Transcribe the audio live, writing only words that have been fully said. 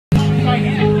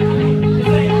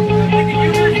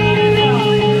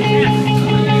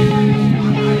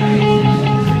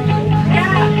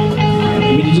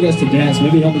to dance.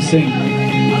 Maybe help me sing.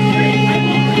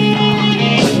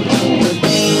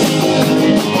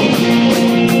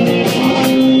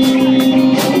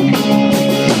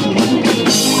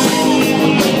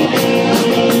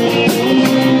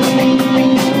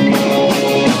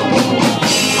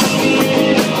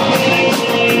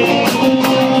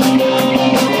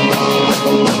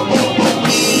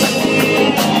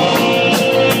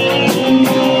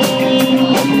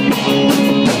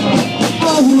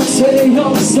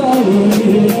 I'm sorry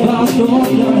if I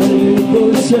thought that it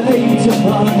would change your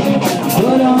mind,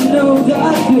 but I know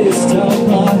that this time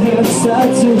I have said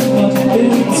too much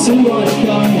into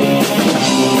unkind.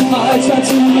 I tried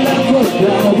to laugh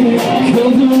about it,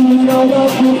 covering all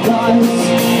of the lies.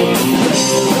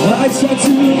 I tried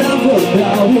to laugh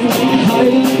about it,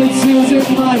 hiding the tears in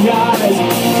my eyes.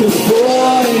 'Cause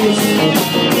boys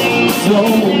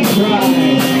don't cry.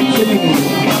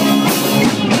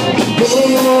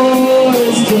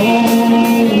 Boys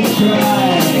don't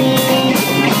cry.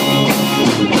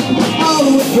 I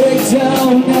would break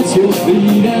down at your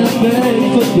feet and beg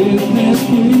forgiveness,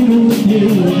 plead with you.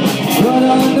 But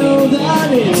I know that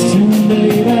it's too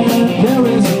late and there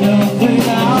is nothing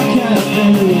I can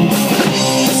do.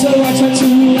 So I try to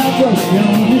laugh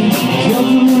around it,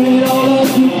 covering all of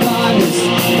the lies.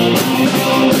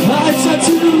 I try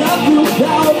to laugh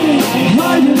about it,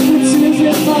 hiding the tears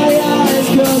in my eyes.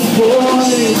 'Cause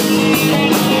boys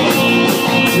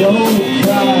don't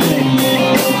cry.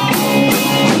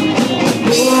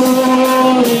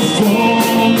 Boys don't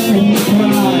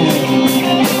cry.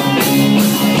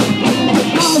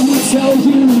 I would tell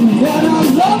you that I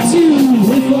loved you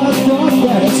if I thought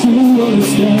that you would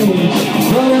stay.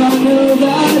 But I know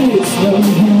that it's no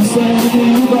use and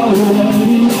you've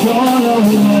already gone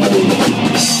away.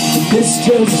 This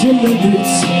just your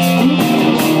limits,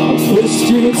 pushed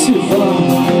you too far.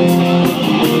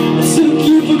 Took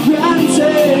you for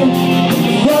granted,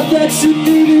 thought that you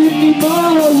needed me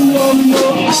more. Oh no,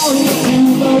 I would do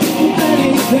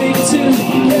anything to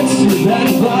get you back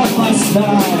by my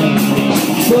side.